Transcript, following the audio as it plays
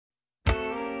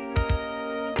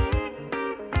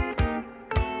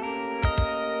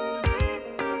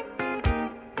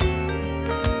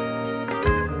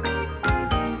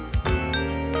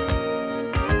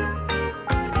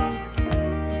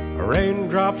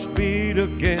Raindrops beat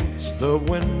against the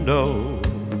window.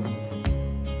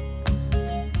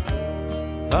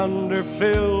 Thunder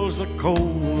fills the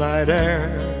cold night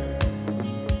air.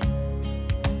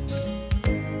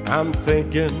 I'm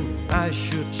thinking I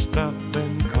should stop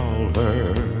and call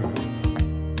her,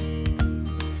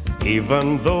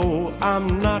 even though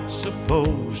I'm not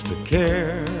supposed to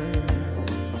care.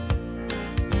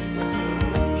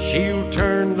 She'll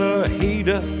turn the heat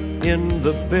up in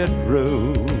the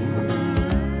bedroom,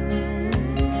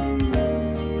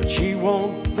 but she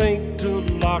won't think to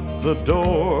lock the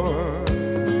door.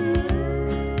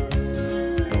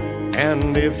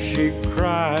 And if she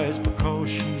cries because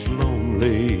she's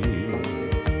lonely,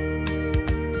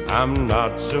 I'm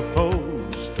not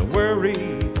supposed to worry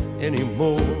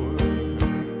anymore.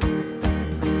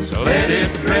 So let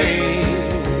it rain,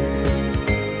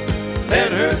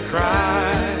 let her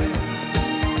cry.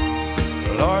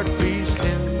 Lord, please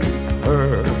help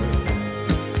her.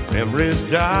 Memories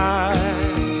die.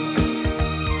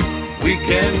 We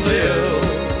can live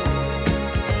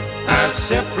our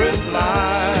separate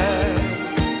lives,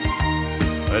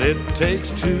 but it takes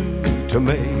two to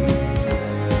make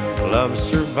love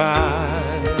survive.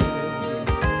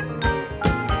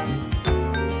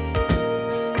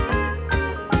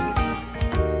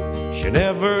 She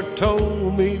never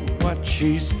told me what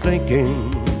she's thinking,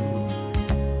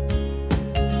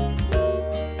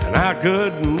 and I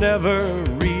could never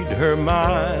read her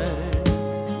mind.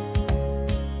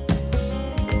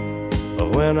 But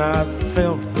when I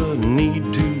felt the need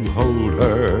to hold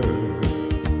her,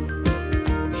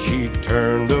 she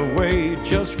turned away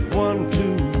just one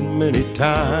too many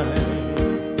times.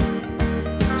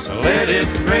 So let it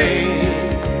rain,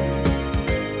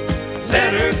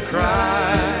 let her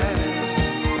cry.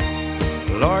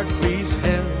 Lord, please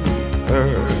help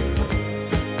her.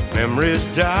 Memories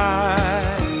die.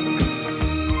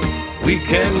 We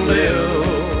can live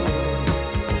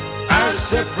our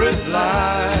separate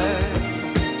lives,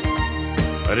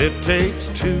 but it takes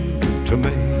two to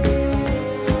make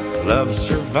love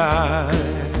survive.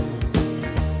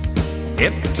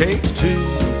 It takes two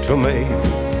to make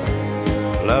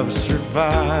love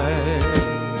survive.